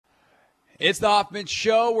It's the Hoffman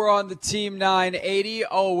Show. We're on the Team 980,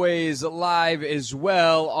 always live as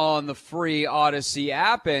well on the free Odyssey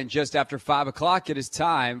app. And just after 5 o'clock, it is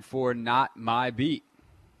time for Not My Beat.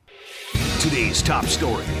 Today's top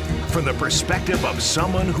story from the perspective of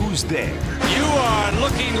someone who's there. You are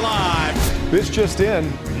looking live. This just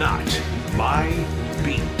in. Not My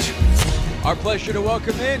Beat. Our pleasure to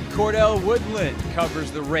welcome in Cordell Woodland, covers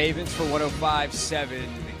the Ravens for 105.7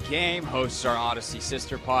 The Game, hosts our Odyssey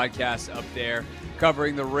sister podcast up there,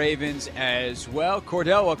 covering the Ravens as well.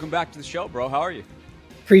 Cordell, welcome back to the show, bro. How are you?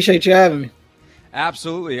 Appreciate you having me.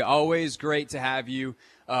 Absolutely. Always great to have you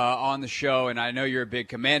on the show, and I know you're a big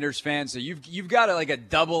Commanders fan, so you've got a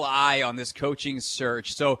double eye on this coaching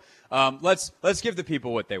search. So let's give the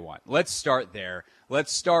people what they want. Let's start there.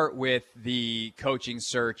 Let's start with the coaching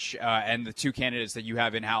search and the two candidates that you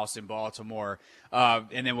have in-house in Baltimore,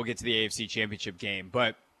 and then we'll get to the AFC Championship game.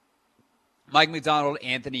 But Mike MacDonald,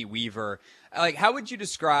 Anthony Weaver, how would you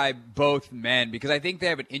describe both men? Because I think they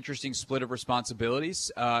have an interesting split of responsibilities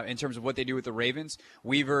in terms of what they do with the Ravens.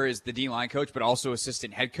 Weaver is the D-line coach, but also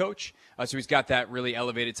assistant head coach. So he's got that really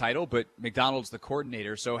elevated title, but MacDonald's the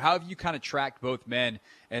coordinator. So how have you kind of tracked both men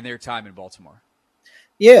and their time in Baltimore?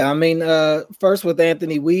 Yeah, I mean, first with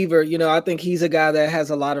Anthony Weaver, I think he's a guy that has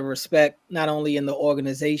a lot of respect, not only in the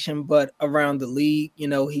organization, but around the league. He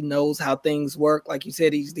knows how things work. Like you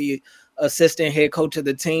said, he's the assistant head coach of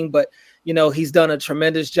the team, but, he's done a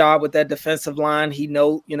tremendous job with that defensive line.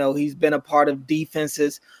 He's been a part of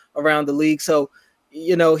defenses around the league. So,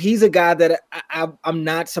 he's a guy that I'm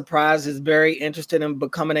not surprised is very interested in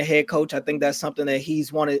becoming a head coach. I think that's something that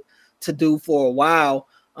he's wanted to do for a while.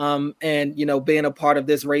 And being a part of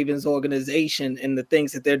this Ravens organization and the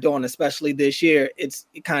things that they're doing, especially this year, it's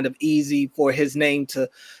kind of easy for his name to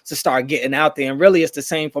start getting out there. And really, it's the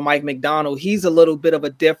same for Mike MacDonald. He's a little bit of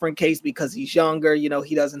a different case because he's younger.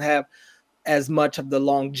 He doesn't have as much of the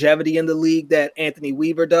longevity in the league that Anthony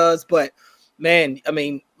Weaver does. But man, I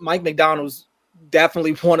mean, Mike MacDonald's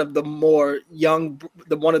definitely one of the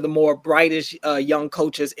more brightest young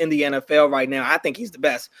coaches in the NFL right now. I think he's the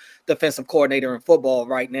best defensive coordinator in football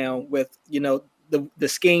right now with, the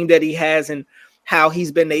scheme that he has and how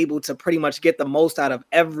he's been able to pretty much get the most out of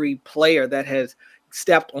every player that has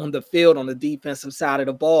stepped on the field on the defensive side of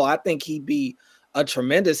the ball. I think he'd be a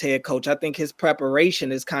tremendous head coach. I think his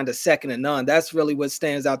preparation is kind of second to none. That's really what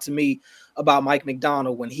stands out to me about Mike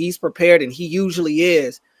MacDonald. When he's prepared, and he usually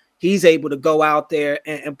is, he's able to go out there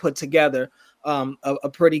and put together a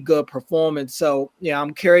pretty good performance. So, yeah,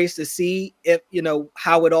 I'm curious to see if,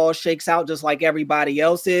 how it all shakes out, just like everybody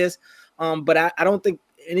else is. But I don't think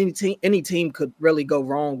any team could really go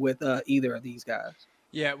wrong with either of these guys.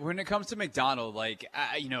 Yeah, when it comes to MacDonald,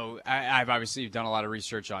 I've obviously done a lot of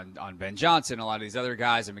research on Ben Johnson, a lot of these other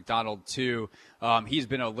guys, and MacDonald too. He's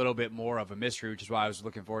been a little bit more of a mystery, which is why I was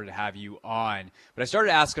looking forward to have you on. But I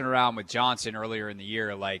started asking around with Johnson earlier in the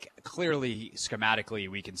year, clearly schematically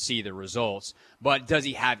we can see the results, but does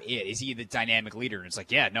he have it? Is he the dynamic leader? And it's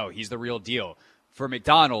yeah, no, he's the real deal. For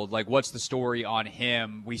MacDonald, what's the story on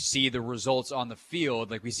him? We see the results on the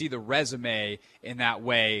field. We see the resume in that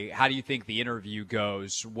way. How do you think the interview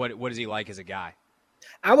goes? What is he like as a guy?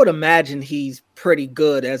 I would imagine he's pretty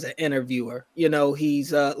good as an interviewer.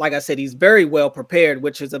 He's like I said, he's very well prepared,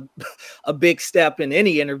 which is a big step in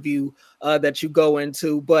any interview that you go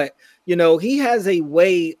into. But, he has a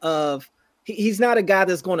way of, he's not a guy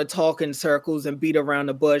that's going to talk in circles and beat around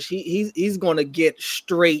the bush. He's going to get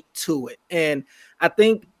straight to it. And I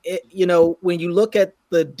think, when you look at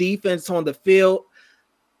the defense on the field,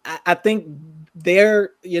 I think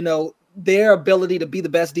their ability to be the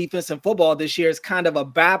best defense in football this year is kind of a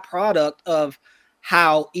byproduct of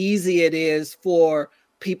how easy it is for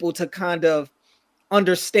people to kind of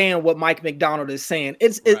understand what Mike MacDonald is saying.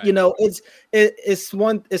 It's like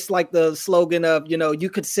the slogan of, you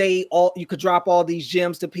could drop all these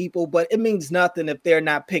gems to people, but it means nothing if they're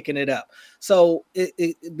not picking it up. So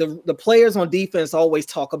the players on defense always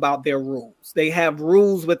talk about their rules. They have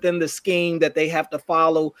rules within the scheme that they have to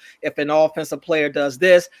follow. If an offensive player does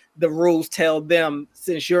this, the rules tell them,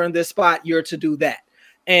 since you're in this spot, you're to do that.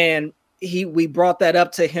 And we brought that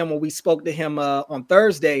up to him when we spoke to him on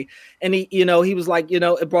Thursday, and he was like,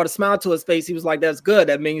 it brought a smile to his face. He was like, that's good.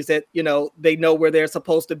 That means that, they know where they're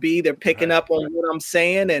supposed to be. They're picking up on what I'm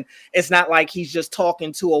saying. And it's not like he's just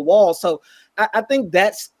talking to a wall. So I think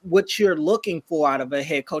that's what you're looking for out of a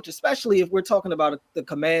head coach, especially if we're talking about the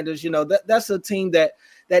Commanders. That's a team that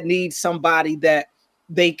needs somebody that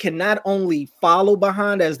they can not only follow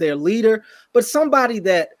behind as their leader, but somebody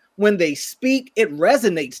that when they speak, it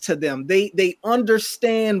resonates to them. They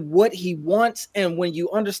understand what he wants. And when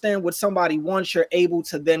you understand what somebody wants, you're able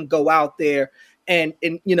to then go out there and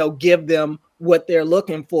give them what they're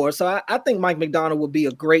looking for. So I think Mike MacDonald would be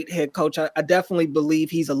a great head coach. I definitely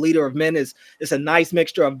believe he's a leader of men. It's a nice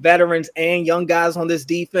mixture of veterans and young guys on this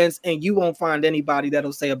defense, and you won't find anybody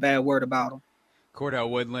that'll say a bad word about him.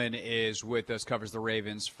 Cordell Woodland is with us, covers the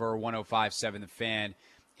Ravens for 105.7 The Fan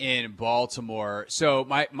in Baltimore. So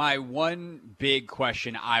my one big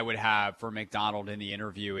question I would have for MacDonald in the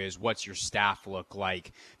interview is, what's your staff look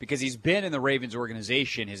like? Because he's been in the Ravens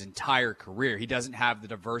organization his entire career. He doesn't have the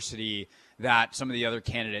diversity that some of the other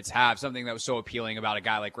candidates have. Something that was so appealing about a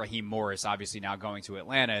guy like Raheem Morris, obviously now going to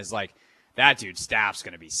Atlanta, is like, that dude's staff's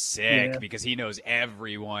going to be sick because he knows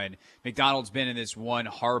everyone. MacDonald's been in this one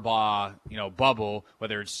Harbaugh, bubble,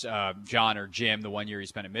 whether it's John or Jim, the 1 year he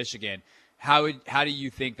spent in Michigan. How do you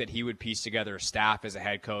think that he would piece together a staff as a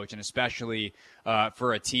head coach, and especially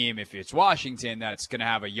for a team, if it's Washington, that's going to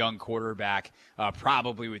have a young quarterback,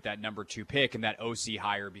 probably with that number 2 pick, and that OC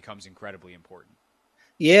hire becomes incredibly important?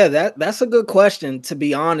 Yeah, that's a good question, to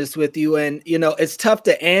be honest with you. And, it's tough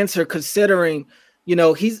to answer considering,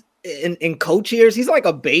 he's in coach years, he's like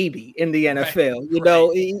a baby in the NFL.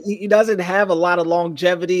 Right. He doesn't have a lot of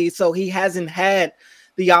longevity, so he hasn't had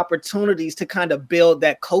the opportunities to kind of build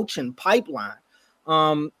that coaching pipeline.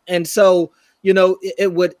 And so,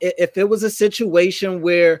 it would, if it was a situation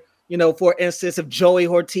where, for instance, if Joey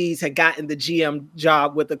Ortiz had gotten the GM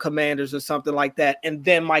job with the Commanders or something like that, and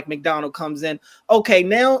then Mike MacDonald comes in, okay,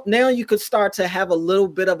 now you could start to have a little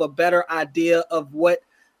bit of a better idea of what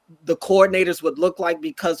the coordinators would look like,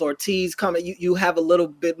 because Ortiz coming, you have a little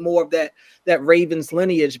bit more of that Ravens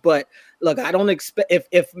lineage. But look, I don't expect,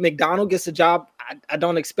 if MacDonald gets a job, I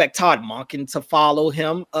don't expect Todd Monken to follow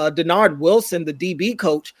him. Denard Wilson, the DB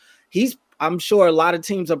coach, I'm sure a lot of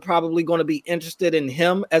teams are probably going to be interested in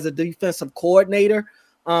him as a defensive coordinator.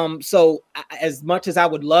 So as much as I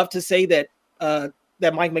would love to say that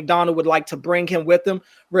Mike MacDonald would like to bring him with him,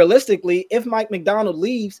 realistically, if Mike MacDonald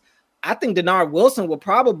leaves, I think Denard Wilson will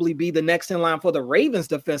probably be the next in line for the Ravens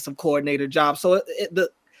defensive coordinator job. So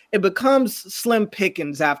it becomes slim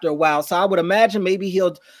pickings after a while. So I would imagine maybe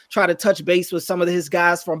he'll try to touch base with some of his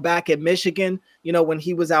guys from back at Michigan, when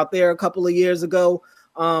he was out there a couple of years ago.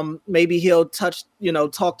 Maybe he'll talk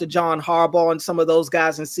to John Harbaugh and some of those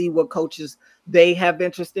guys and see what coaches they have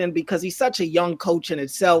interest in, because he's such a young coach in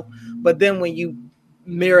itself. But then when you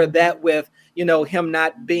mirror that with, him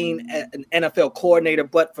not being an NFL coordinator,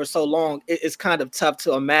 but for so long, it's kind of tough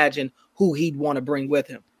to imagine who he'd want to bring with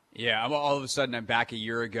him. Yeah, all of a sudden I'm back a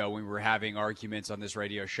year ago when we were having arguments on this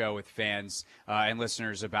radio show with fans and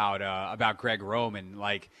listeners about Greg Roman.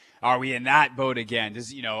 Like, are we in that boat again?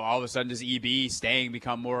 Does all of a sudden does EB staying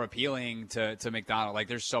become more appealing to MacDonald? Like,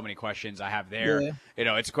 there's so many questions I have there. Yeah.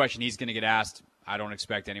 It's a question he's going to get asked. I don't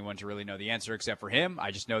expect anyone to really know the answer except for him.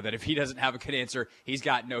 I just know that if he doesn't have a good answer, he's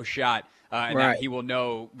got no shot. And right. He will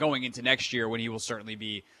know going into next year when he will certainly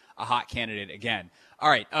be a hot candidate again. All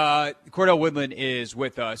right. Cordell Woodland is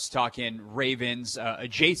with us talking Ravens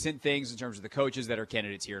adjacent things in terms of the coaches that are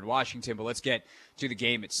candidates here in Washington. But let's get to the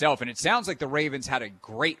game itself. And it sounds like the Ravens had a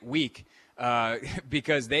great week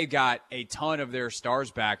because they got a ton of their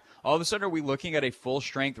stars back. All of a sudden, are we looking at a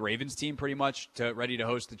full-strength Ravens team pretty much ready to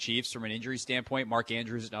host the Chiefs from an injury standpoint? Mark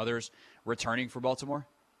Andrews and others returning for Baltimore?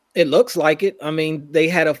 It looks like it. I mean, they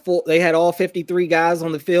had all 53 guys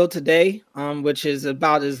on the field today, which is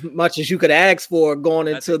about as much as you could ask for going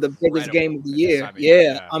into the biggest game of the year.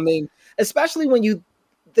 Yeah. I mean, especially when you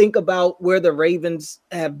think about where the Ravens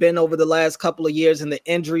have been over the last couple of years and the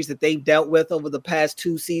injuries that they've dealt with over the past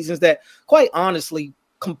 2 seasons that quite honestly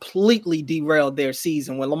completely derailed their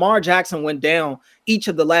season. When Lamar Jackson went down each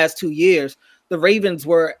of the last 2 years, the Ravens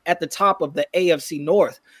were at the top of the AFC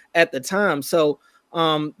North at the time. So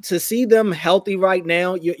to see them healthy right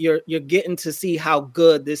now, you're getting to see how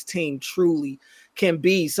good this team truly can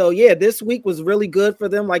be. So yeah, this week was really good for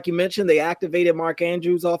them. Like you mentioned, they activated Mark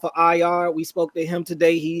Andrews off of IR. We spoke to him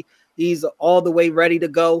today. He's all the way ready to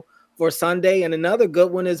go for Sunday. And another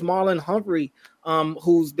good one is Marlon Humphrey,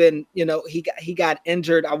 who's been, he got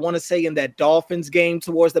injured, I want to say, in that Dolphins game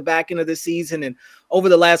towards the back end of the season. And over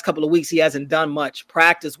the last couple of weeks, he hasn't done much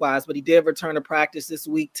practice-wise, but he did return to practice this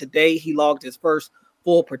week. Today, he logged his first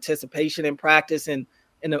full participation in practice in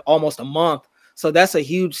almost a month. So that's a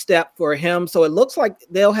huge step for him. So it looks like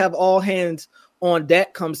they'll have all hands on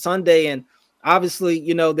deck come Sunday. And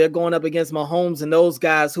obviously, they're going up against Mahomes and those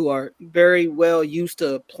guys who are very well used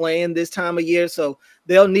to playing this time of year. So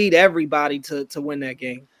they'll need everybody to win that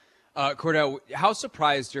game. Cordell, how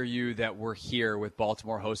surprised are you that we're here with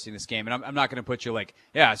Baltimore hosting this game? And I'm not going to put you like,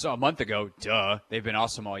 yeah, so a month ago, duh, they've been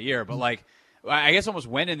awesome all year. But like, I guess almost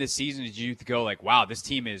when in this season did you go like, wow, this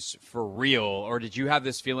team is for real? Or did you have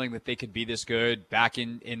this feeling that they could be this good back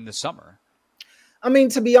in the summer? I mean,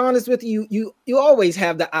 to be honest with you, you always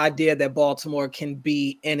have the idea that Baltimore can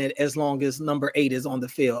be in it as long as number 8 is on the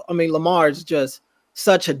field. I mean, Lamar is just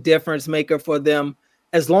such a difference maker for them.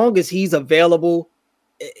 As long as he's available,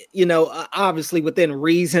 obviously within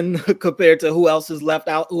reason compared to who else is left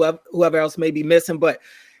out, whoever else may be missing, but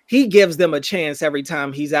he gives them a chance every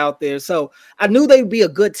time he's out there. So I knew they'd be a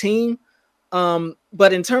good team.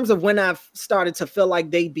 But in terms of when I've started to feel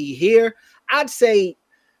like they'd be here, I'd say,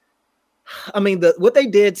 I mean, what they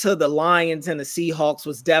did to the Lions and the Seahawks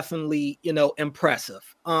was definitely,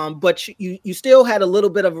 impressive. But you still had a little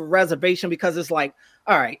bit of a reservation because it's like,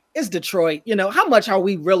 all right, it's Detroit. How much are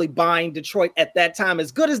we really buying Detroit at that time?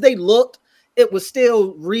 As good as they looked, it was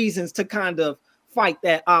still reasons to kind of fight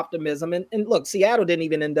that optimism. And look, Seattle didn't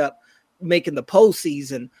even end up making the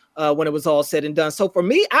postseason when it was all said and done. So for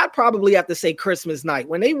me, I'd probably have to say Christmas night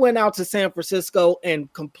when they went out to San Francisco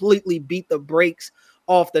and completely beat the brakes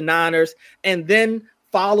off the Niners, and then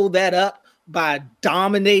follow that up by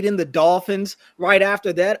dominating the Dolphins right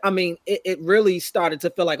after that. I mean, it really started to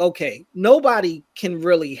feel like, okay, nobody can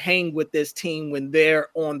really hang with this team when they're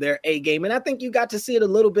on their A game. And I think you got to see it a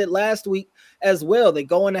little bit last week as well. They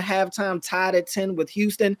go into halftime tied at 10 with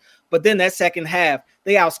Houston, but then that second half,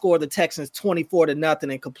 they outscored the Texans 24-0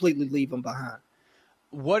 and completely leave them behind.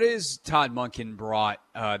 What is Todd Monken brought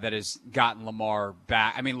that has gotten Lamar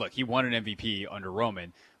back? I mean, look, he won an MVP under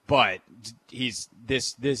Roman, but he's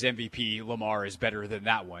this MVP Lamar is better than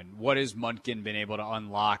that one. What has Monken been able to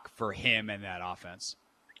unlock for him and that offense?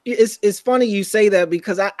 It's funny you say that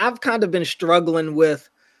because I've kind of been struggling with,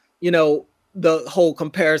 the whole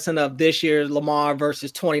comparison of this year Lamar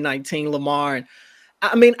versus 2019 Lamar. And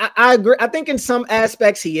I mean, I agree. I think in some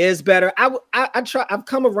aspects he is better. I've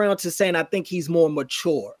come around to saying I think he's more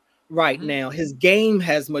mature right now. His game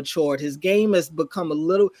has matured. His game has become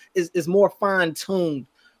is more fine-tuned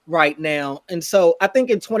right now. And so I think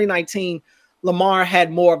in 2019, Lamar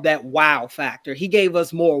had more of that wow factor. He gave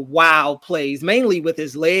us more wow plays, mainly with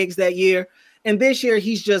his legs that year. And this year,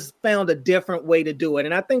 he's just found a different way to do it.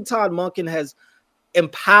 And I think Todd Monken has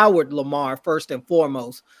empowered Lamar first and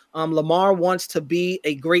foremost. Lamar wants to be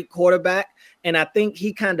a great quarterback, and I think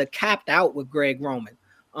he kind of capped out with Greg Roman.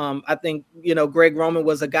 I think, Greg Roman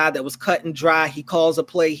was a guy that was cut and dry. He calls a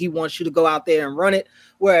play. He wants you to go out there and run it.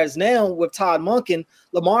 Whereas now with Todd Monken,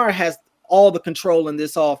 Lamar has all the control in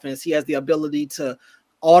this offense. He has the ability to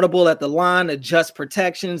audible at the line, adjust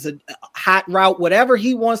protections, a hot route, whatever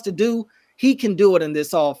he wants to do, he can do it in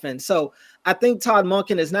this offense. So I think Todd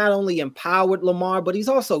Monken has not only empowered Lamar, but he's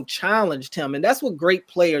also challenged him. And that's what great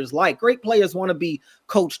players like. Great players want to be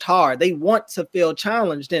coached hard. They want to feel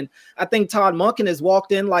challenged. And I think Todd Monken has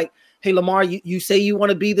walked in like, hey, Lamar, you say you want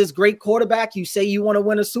to be this great quarterback. You say you want to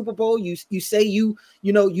win a Super Bowl. You say you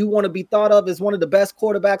want to be thought of as one of the best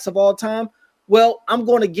quarterbacks of all time. Well, I'm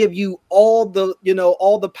going to give you all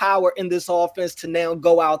the power in this offense to now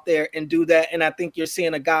go out there and do that. And I think you're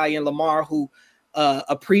seeing a guy in Lamar who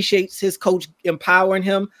appreciates his coach empowering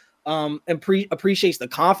him, and appreciates the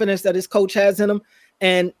confidence that his coach has in him.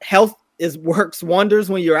 And health works wonders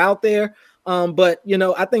when you're out there. But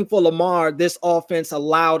I think for Lamar, this offense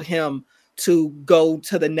allowed him to go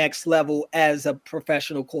to the next level as a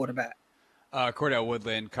professional quarterback. Cordell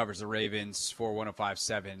Woodland covers the Ravens for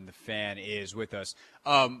 105.7. The Fan is with us.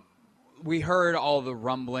 We heard all the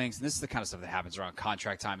rumblings, and this is the kind of stuff that happens around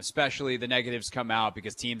contract time, especially the negatives come out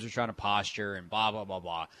because teams are trying to posture and blah, blah, blah,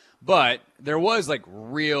 blah. But there was like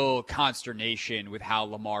real consternation with how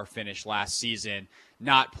Lamar finished last season,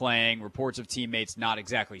 not playing, reports of teammates not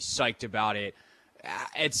exactly psyched about it.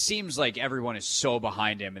 It seems like everyone is so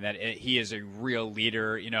behind him and that he is a real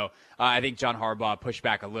leader. I think John Harbaugh pushed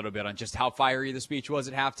back a little bit on just how fiery the speech was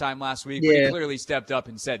at halftime last week. Yeah. But he clearly stepped up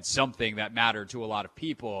and said something that mattered to a lot of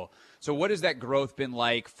people. So what has that growth been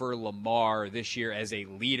like for Lamar this year as a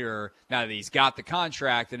leader now that he's got the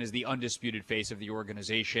contract and is the undisputed face of the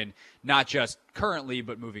organization, not just currently,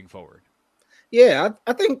 but moving forward? Yeah,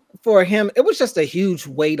 I think for him, it was just a huge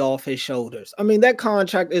weight off his shoulders. I mean, that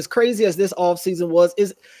contract, as crazy as this offseason was,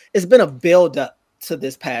 it's been a build-up to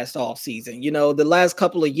this past offseason. The last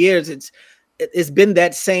couple of years, it's been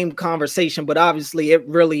that same conversation, but obviously it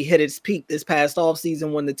really hit its peak this past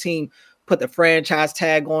offseason when the team put the franchise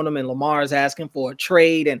tag on him and Lamar is asking for a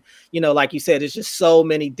trade. And, like you said, there's just so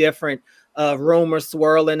many different rumors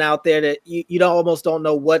swirling out there that you almost don't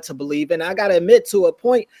know what to believe. And I got to admit, to a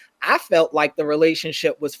point, I felt like the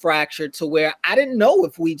relationship was fractured to where I didn't know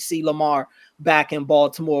if we'd see Lamar back in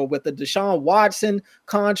Baltimore with the Deshaun Watson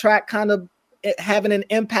contract kind of having an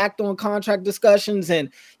impact on contract discussions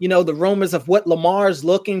and, the rumors of what Lamar's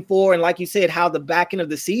looking for. And like you said, how the back end of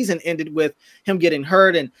the season ended with him getting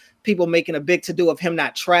hurt and people making a big to-do of him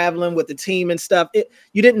not traveling with the team and stuff.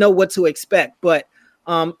 You didn't know what to expect. But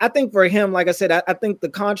I think for him, like I said, I think the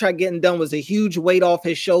contract getting done was a huge weight off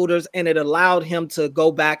his shoulders, and it allowed him to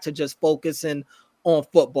go back to just focusing on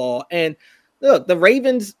football. And look, the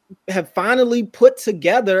Ravens have finally put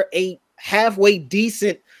together a halfway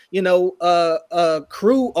decent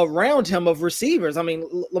crew around him of receivers. I mean,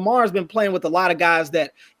 Lamar's been playing with a lot of guys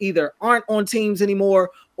that either aren't on teams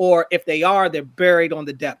anymore, or if they are, they're buried on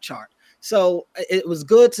the depth chart. So it was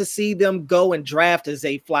good to see them go and draft a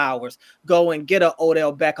Zay Flowers, go and get a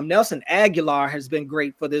Odell Beckham. Nelson Aguilar has been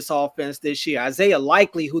great for this offense this year. Isaiah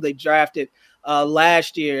Likely, who they drafted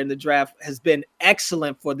last year in the draft, has been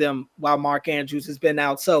excellent for them while Mark Andrews has been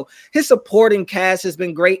out. So his supporting cast has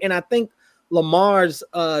been great. And I think Lamar's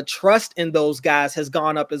trust in those guys has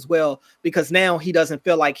gone up as well, because now he doesn't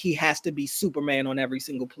feel like he has to be Superman on every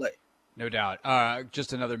single play. No doubt.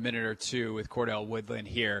 Just another minute or two with Cordell Woodland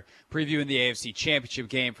here, previewing the AFC Championship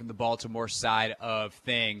game from the Baltimore side of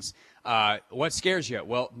things. What scares you?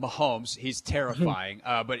 Well, Mahomes, he's terrifying.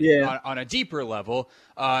 But on a deeper level,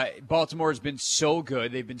 Baltimore has been so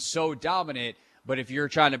good. They've been so dominant. But if you're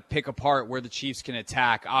trying to pick apart where the Chiefs can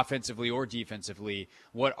attack offensively or defensively,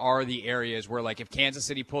 what are the areas where, like, if Kansas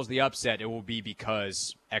City pulls the upset, it will be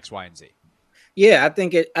because X, Y, and Z? Yeah, I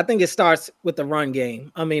think it starts with the run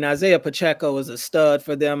game. I mean, Isaiah Pacheco is a stud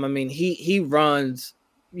for them. I mean, he runs,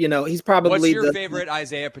 he's probably What's your favorite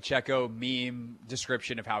Isaiah Pacheco meme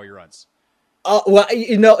description of how he runs? Well,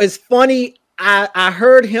 it's funny. I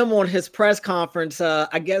heard him on his press conference.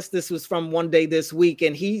 I guess this was from one day this week,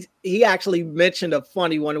 and he actually mentioned a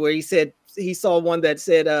funny one where he said he saw one that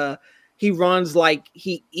said he runs like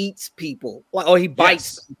he eats people, or he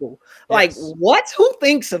bites people. Like, what? Who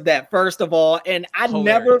thinks of that, first of all? And I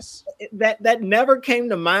Hilarious. that never came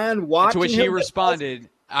to mind watching. To which he responded,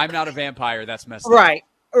 "I'm not a vampire. That's messed up."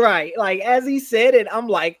 Right. Like, as he said it, I'm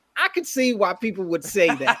like, I could see why people would say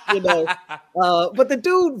that, but the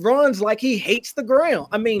dude runs like he hates the ground.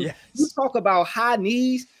 I mean, You talk about high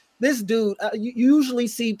knees. This dude, you usually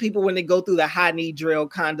see people when they go through the high knee drill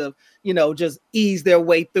kind of, just ease their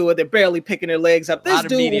way through it. They're barely picking their legs up. This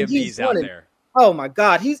dude, medium knees out there. Oh my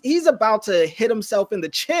God, he's about to hit himself in the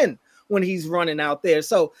chin when he's running out there.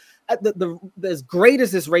 So as great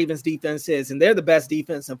as this Ravens defense is, and they're the best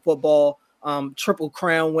defense in football, Triple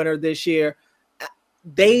Crown winner this year,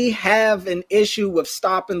 they have an issue with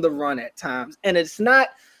stopping the run at times. And it's not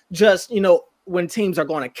just, when teams are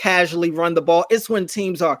going to casually run the ball. It's when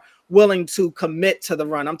teams are willing to commit to the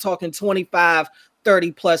run. I'm talking 25,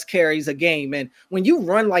 30 plus carries a game. And when you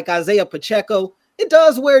run like Isaiah Pacheco, it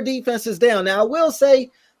does wear defenses down. Now, I will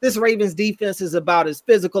say this Ravens defense is about as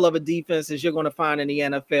physical of a defense as you're going to find in the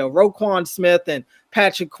NFL. Roquan Smith and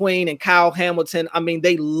Patrick Queen and Kyle Hamilton, I mean,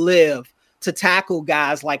 they live to tackle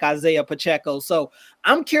guys like Isaiah Pacheco. So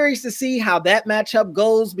I'm curious to see how that matchup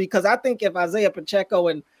goes, because I think if Isaiah Pacheco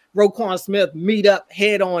and Roquan Smith meet up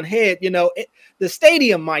head on head, the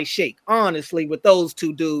stadium might shake, honestly, with those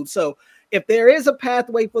two dudes. So if there is a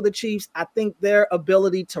pathway for the Chiefs, I think their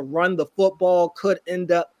ability to run the football could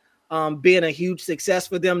end up being a huge success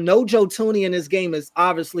for them. No Joe Tooney in this game is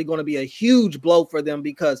obviously going to be a huge blow for them,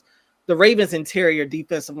 because the Ravens' interior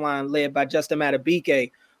defensive line, led by Justin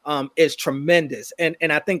Madubuike, is tremendous. And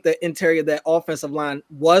I think the interior of that offensive line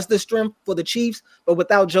was the strength for the Chiefs, but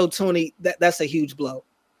without Joe Tooney, that's a huge blow.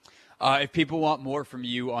 If people want more from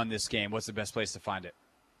you on this game, what's the best place to find it?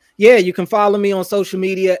 Yeah, you can follow me on social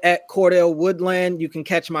media at Cordell Woodland. You can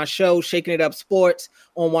catch my show, Shaking It Up Sports,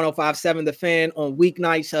 on 105.7 The Fan on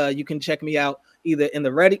weeknights. You can check me out either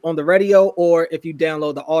on the radio, or if you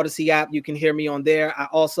download the Odyssey app, you can hear me on there. I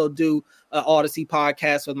also do an Odyssey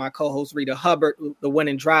podcast with my co-host Rita Hubbard, the Win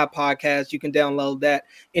and Drive podcast. You can download that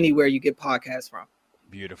anywhere you get podcasts from.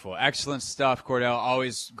 Beautiful. Excellent stuff, Cordell.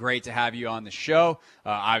 Always great to have you on the show.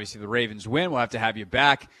 Obviously, the Ravens win. We'll have to have you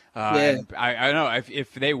back. And I don't know,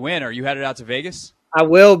 if they win, are you headed out to Vegas? I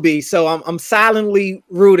will be. So I'm silently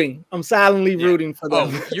rooting. I'm silently rooting for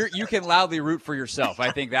them. Oh, you can loudly root for yourself.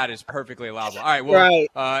 I think that is perfectly allowable. All right.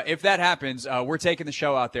 Well, if that happens, we're taking the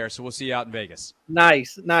show out there. So we'll see you out in Vegas.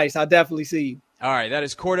 Nice. I'll definitely see you. All right, that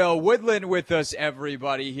is Cordell Woodland with us,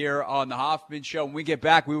 everybody, here on the Hoffman Show. When we get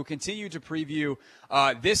back, we will continue to preview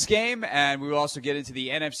this game, and we will also get into the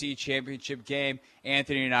NFC Championship game.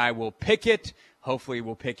 Anthony and I will pick it Hopefully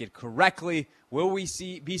we'll pick it correctly. Will we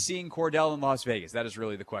be seeing Cordell in Las Vegas? That is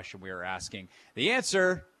really the question we are asking. The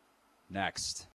answer next.